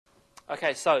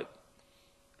Okay, so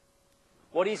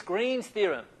what is Green's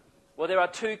theorem? Well, there are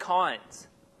two kinds.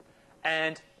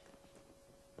 And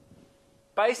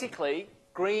basically,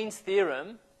 Green's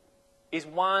theorem is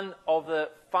one of the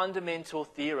fundamental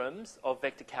theorems of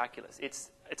vector calculus. It's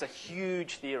a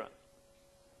huge theorem.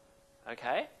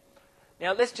 Okay?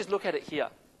 Now, let's just look at it here.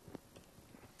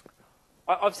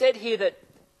 I've said here that,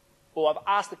 or I've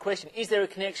asked the question, is there a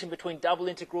connection between double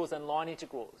integrals and line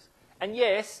integrals? And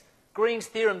yes, Green's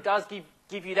theorem does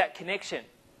give you that connection.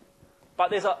 But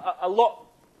there's a lot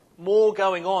more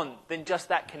going on than just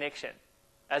that connection,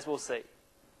 as we'll see.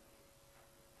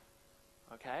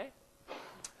 Okay?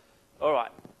 All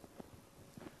right.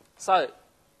 So,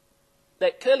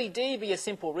 let curly D be a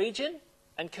simple region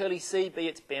and curly C be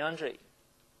its boundary.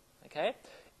 Okay?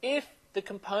 If the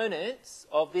components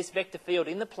of this vector field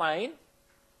in the plane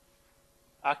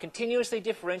are continuously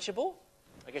differentiable,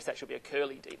 I guess that should be a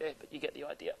curly D there, but you get the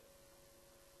idea.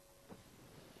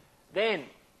 Then,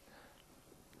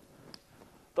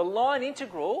 the line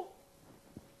integral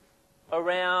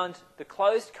around the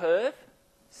closed curve,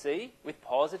 C, with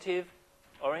positive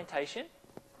orientation,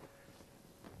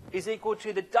 is equal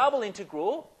to the double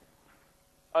integral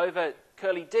over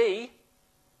curly D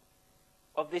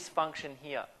of this function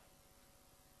here.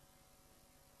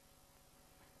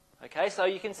 Okay, so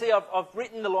you can see I've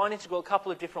written the line integral a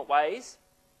couple of different ways.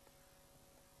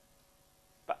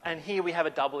 And here we have a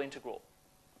double integral.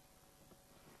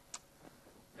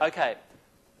 Okay,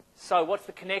 so what's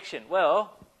the connection?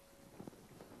 Well,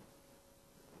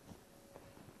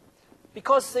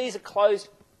 because C is a closed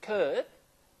curve,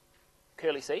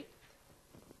 curly C,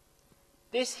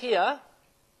 this here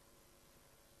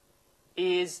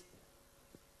is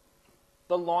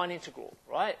the line integral,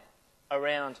 right,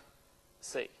 around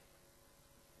C.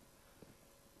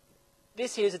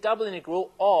 This here is a double integral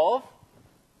of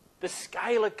the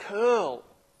scalar curl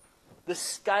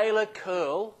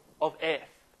of F.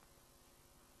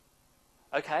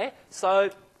 Okay, so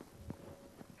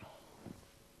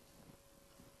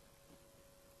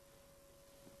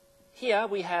here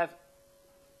we have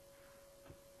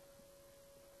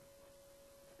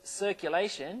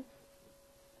circulation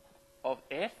of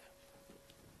F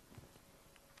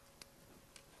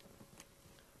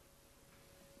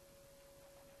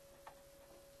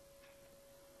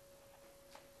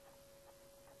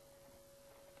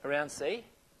around C.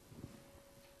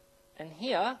 And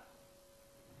here,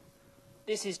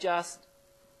 this is just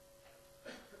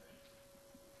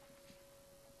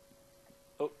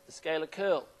the scalar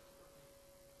curl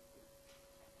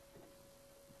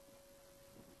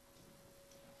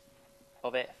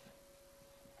of F.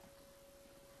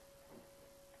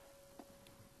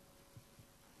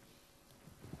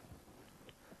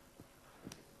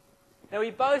 Now,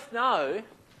 we both know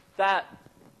that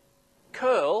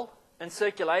curl and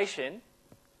circulation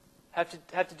have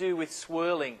to do with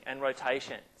swirling and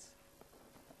rotations.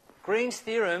 Green's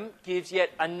theorem gives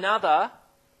yet another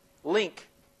link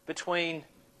between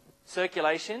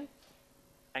circulation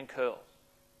and curl.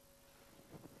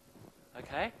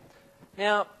 Okay?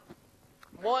 Now,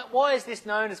 why is this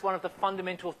known as one of the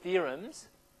fundamental theorems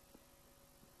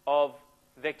of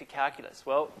vector calculus?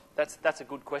 Well, that's a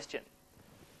good question.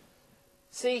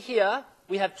 See here,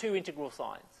 we have two integral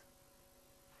signs.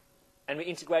 And we're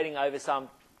integrating over some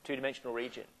two-dimensional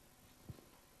region.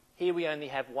 Here we only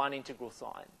have one integral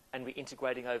sign, and we're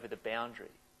integrating over the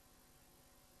boundary.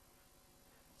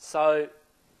 So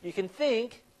you can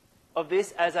think of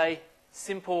this as a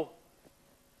simple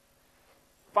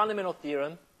fundamental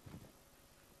theorem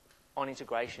on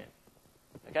integration.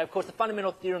 Okay, of course, the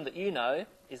fundamental theorem that you know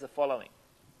is the following.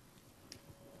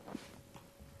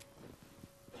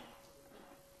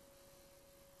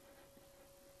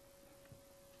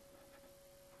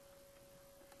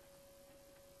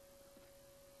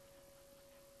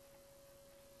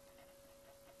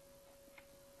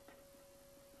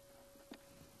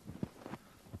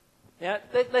 Now,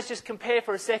 let's just compare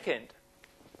for a second.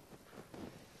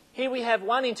 Here we have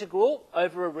one integral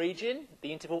over a region,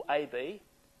 the interval AB.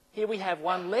 Here we have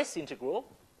one less integral,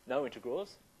 no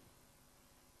integrals.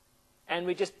 And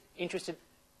we're just interested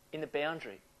in the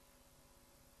boundary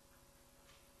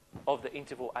of the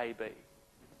interval AB.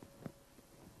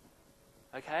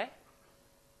 Okay?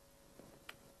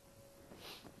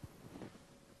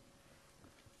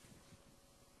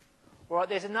 All right,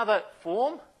 there's another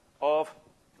form of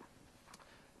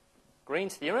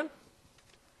Green's theorem.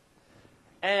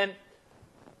 And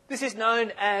this is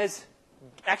known as,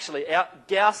 actually,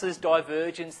 Gauss's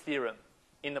divergence theorem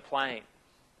in the plane.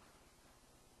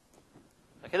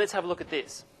 Okay, let's have a look at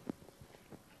this.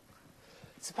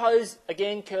 suppose,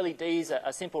 again, curly D is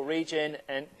a simple region,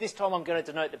 and this time I'm going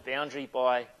to denote the boundary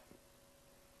by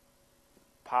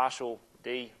partial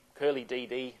D, curly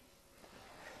DD.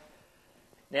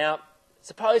 Now,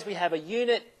 suppose we have a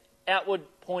unit outward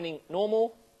pointing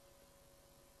normal,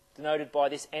 denoted by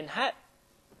this n hat.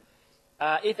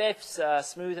 If f's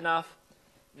smooth enough,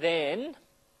 then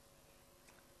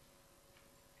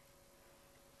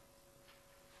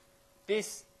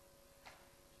this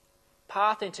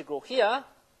path integral here,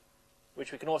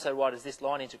 which we can also write as this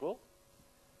line integral,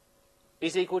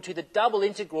 is equal to the double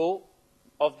integral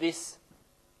of this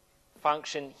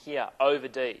function here over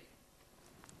D.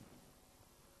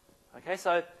 Okay,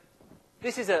 so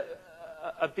this is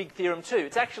a big theorem too.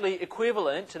 It's actually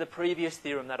equivalent to the previous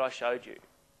theorem that I showed you.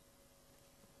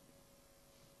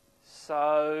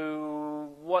 So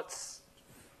what's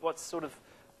sort of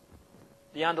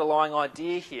the underlying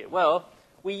idea here? Well,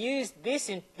 we used these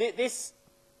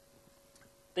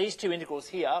two integrals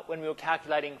here when we were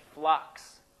calculating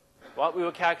flux. Right? We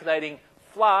were calculating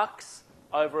flux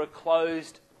over a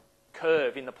closed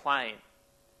curve in the plane.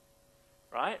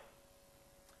 Right?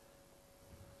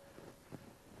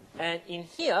 And in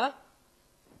here,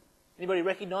 anybody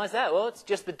recognise that? Well, it's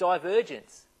just the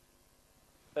divergence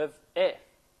of f.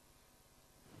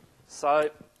 So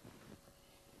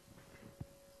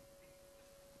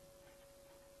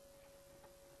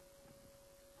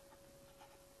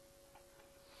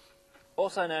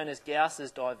also known as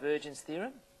Gauss's divergence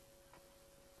theorem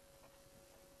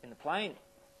in the plane.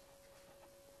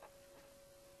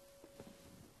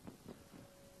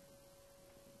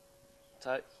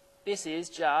 So this is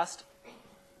just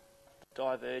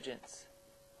divergence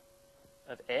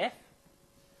of f,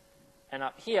 and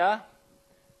up here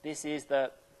this is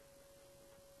the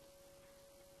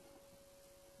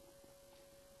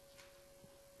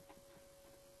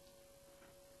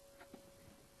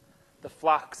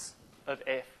flux of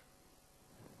f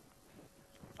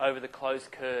over the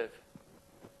closed curve,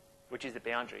 which is the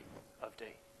boundary of D.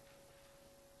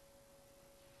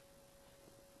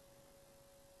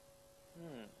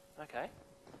 Okay.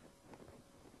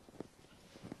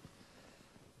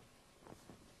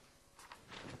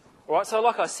 All right, so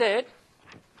like I said,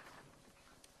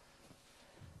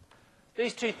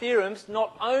 these two theorems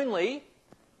not only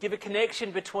give a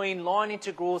connection between line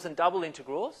integrals and double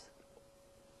integrals,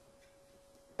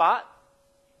 but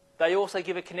they also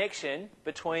give a connection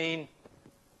between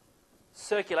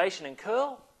circulation and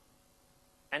curl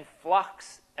and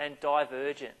flux and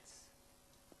divergence.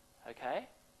 Okay?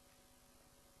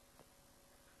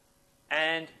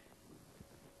 And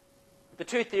the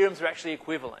two theorems are actually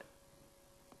equivalent.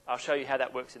 I'll show you how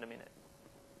that works in a minute.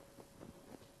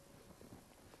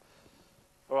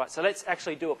 All right, so let's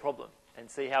actually do a problem and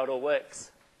see how it all works.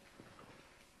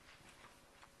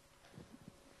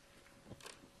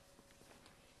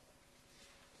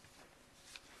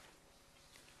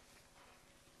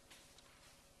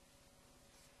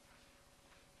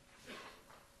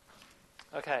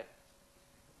 Okay.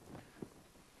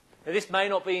 Now, this may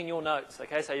not be in your notes,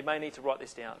 okay, so you may need to write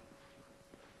this down.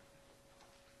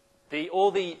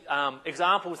 All the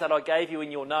examples that I gave you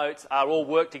in your notes are all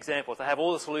worked examples. I have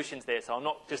all the solutions there, so I'm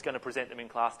not just going to present them in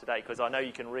class today because I know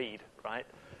you can read, right?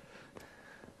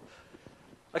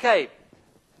 Okay,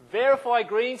 verify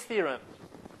Green's theorem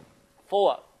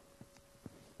for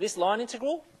this line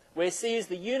integral where C is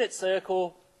the unit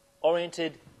circle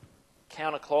oriented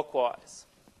counterclockwise.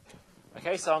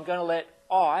 Okay, so I'm going to let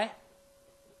I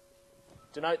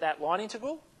denote that line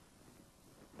integral.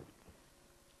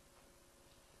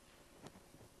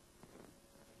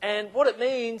 And what it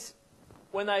means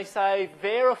when they say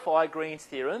verify Green's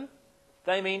theorem,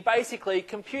 they mean basically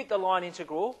compute the line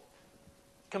integral,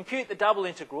 compute the double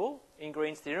integral in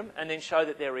Green's theorem, and then show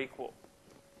that they're equal.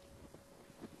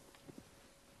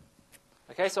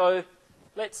 Okay, so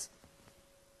let's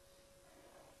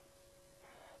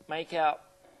make our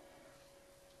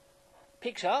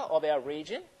picture of our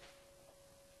region.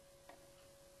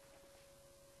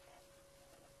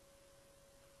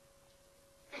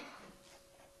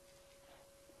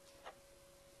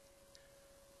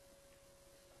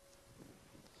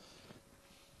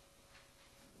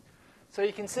 So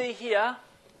you can see here,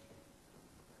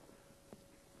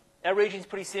 our region is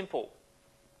pretty simple.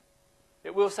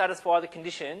 It will satisfy the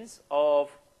conditions of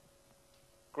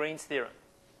Green's theorem.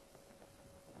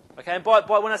 Okay, and by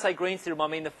when I say Green's theorem, I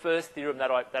mean the first theorem that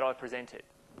I presented.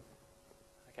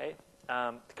 Okay,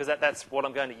 because that's what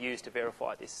I'm going to use to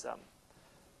verify this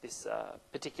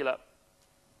particular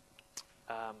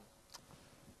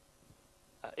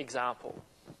example.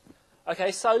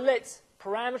 Okay, so let's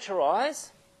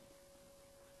parameterize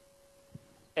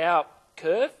our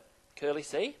curve curly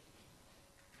C.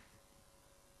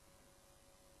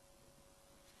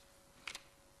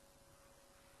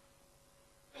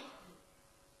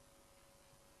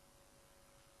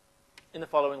 In the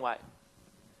following way.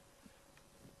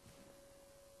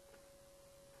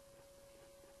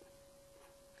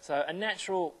 So a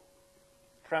natural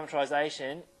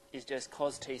parameterization is just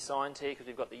cos t sine t because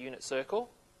we've got the unit circle.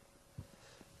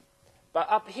 But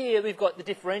up here we've got the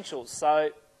differentials. So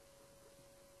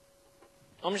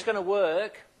I'm just going to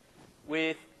work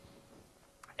with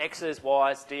x's,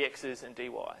 y's, dx's and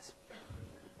dy's.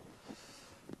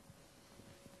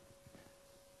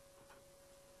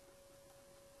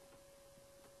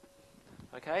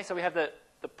 Okay, so we have the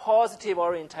positive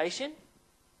orientation.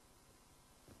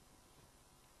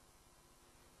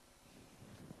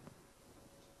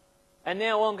 And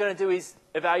now all I'm going to do is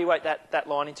evaluate that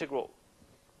line integral.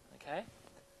 Okay.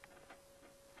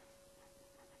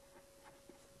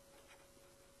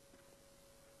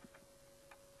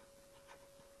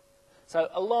 So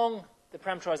along the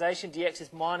parameterization, dx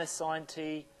is minus sine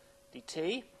t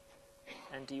dt,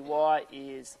 and dy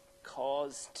is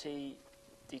cos t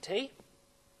dt.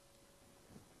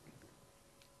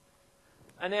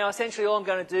 And now essentially all I'm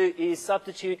going to do is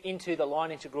substitute into the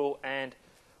line integral and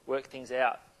work things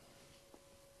out.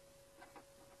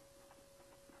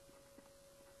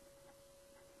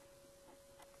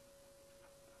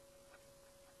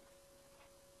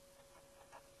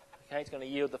 Okay, it's going to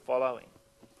yield the following.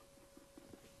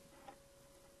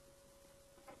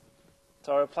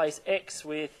 So I replace x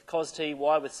with cos t,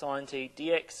 y with sine t,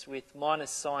 dx with minus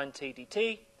sine t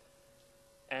dt,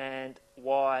 and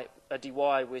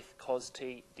dy with cos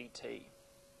t dt.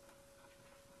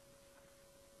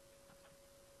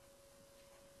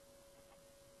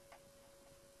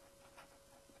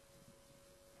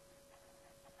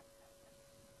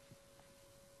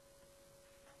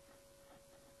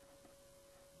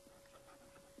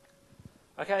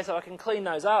 Okay, so I can clean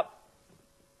those up,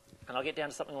 and I'll get down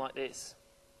to something like this.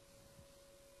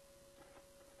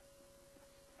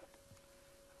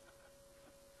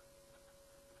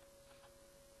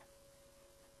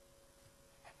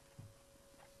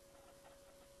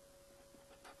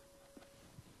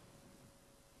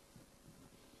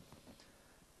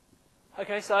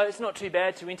 Okay, so it's not too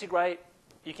bad to integrate.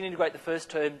 You can integrate the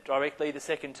first term directly. The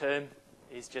second term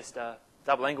is just a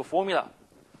double angle formula.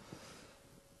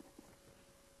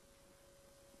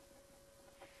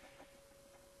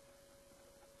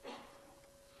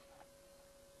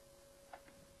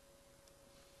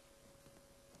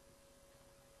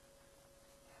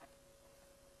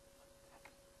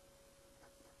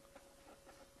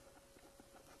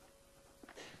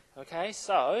 Okay,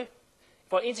 so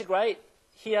if I integrate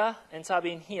here and sub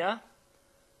in here,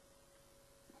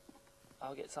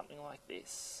 I'll get something like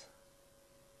this.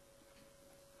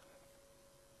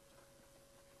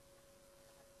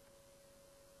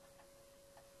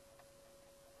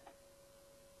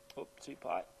 Oop, 2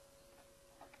 pi.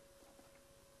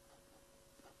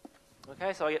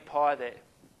 Okay, so I get pi there.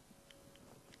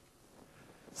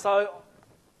 So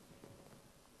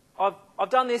I've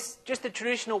done this just the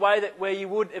traditional way where you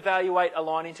would evaluate a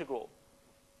line integral.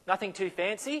 Nothing too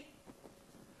fancy.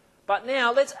 But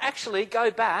now let's actually go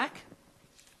back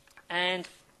and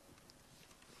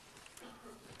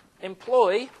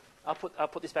employ, I'll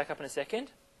put this back up in a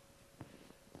second,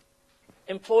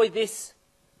 employ this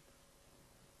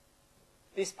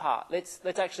part.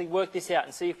 Let's actually work this out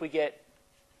and see if we get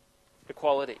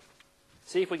equality.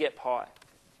 See if we get pi.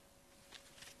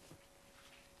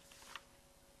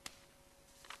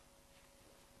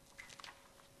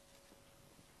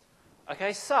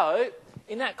 Okay, so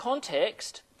in that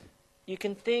context, you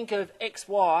can think of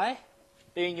xy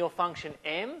being your function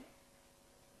m.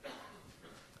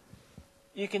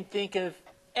 You can think of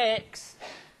x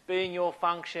being your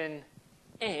function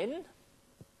n.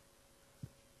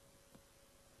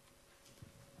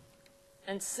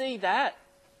 And see that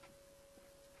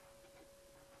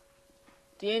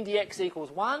dn dx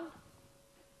equals 1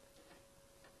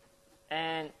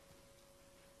 and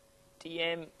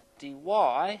dm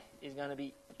dy is going to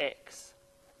be x.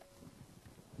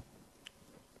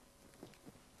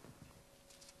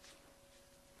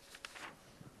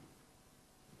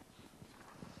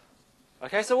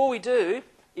 Okay, so all we do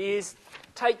is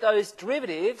take those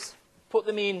derivatives, put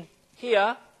them in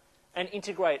here, and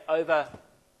integrate over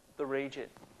the region.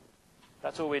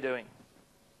 That's all we're doing.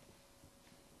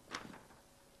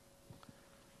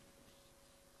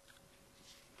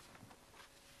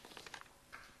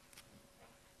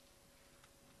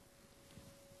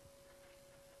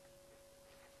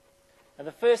 And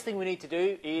the first thing we need to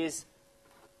do is,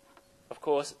 of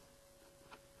course,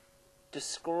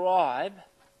 describe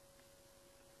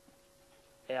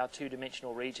our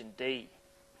two-dimensional region D.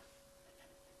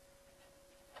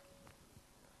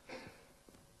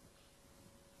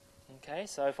 Okay,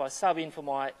 so if I sub in for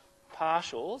my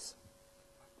partials,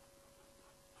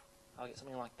 I'll get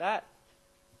something like that.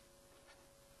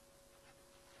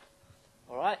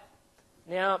 All right.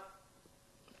 Now,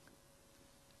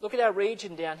 look at our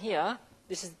region down here.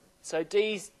 This is so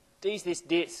D's this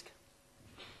disk.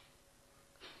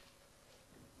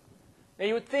 Now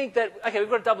you would think that, okay, we've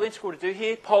got a double integral to do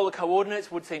here. Polar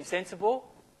coordinates would seem sensible.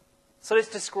 So let's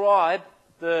describe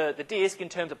the disk in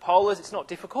terms of polars. It's not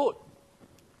difficult.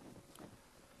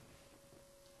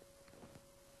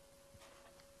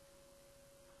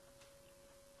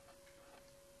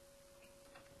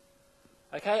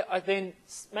 Okay, I then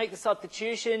make the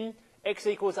substitution. X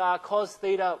equals r cos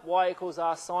theta, y equals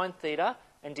r sine theta,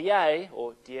 and dA,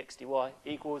 or dx dy,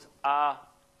 equals r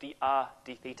dr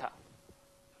d theta.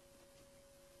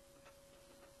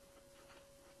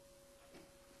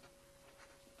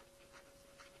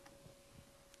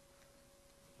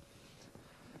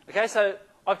 Okay, so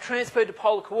I've transferred to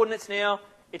polar coordinates now.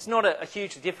 It's not a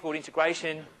hugely difficult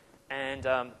integration,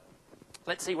 and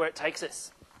let's see where it takes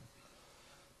us.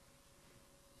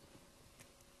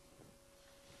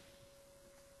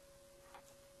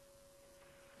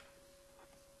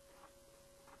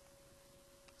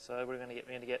 So we're going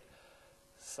to get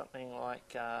something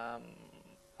like r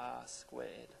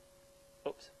squared.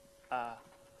 Oops, r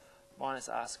minus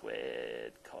r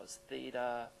squared cos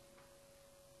theta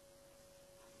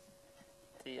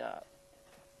dr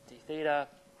d theta.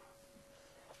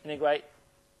 Integrate,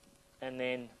 and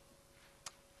then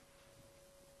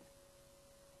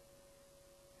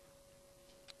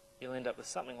you'll end up with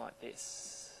something like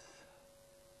this.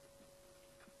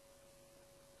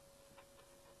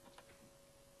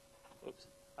 Oops,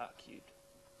 r cubed.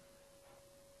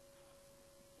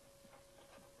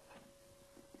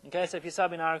 Okay, so if you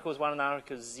sub in r equals 1 and r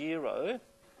equals 0,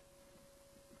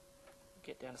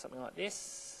 get down to something like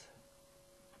this.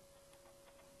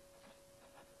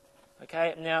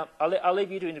 Okay, now I'll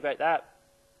leave you to integrate that.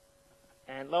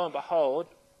 And lo and behold,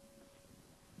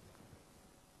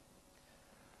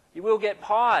 you will get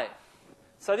pi.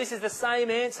 So this is the same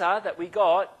answer that we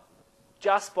got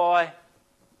just by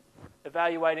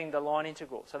evaluating the line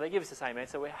integral. So they give us the same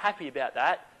answer. We're happy about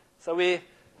that. So we're,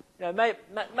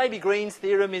 maybe Green's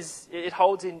theorem it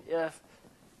holds in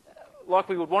like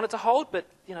we would want it to hold, but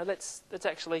let's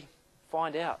actually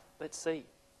find out. Let's see.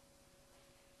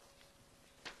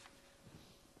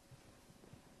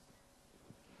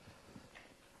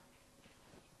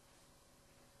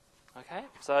 Okay,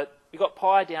 so we got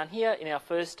pi down here in our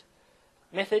first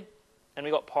method, and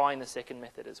we got pi in the second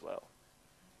method as well.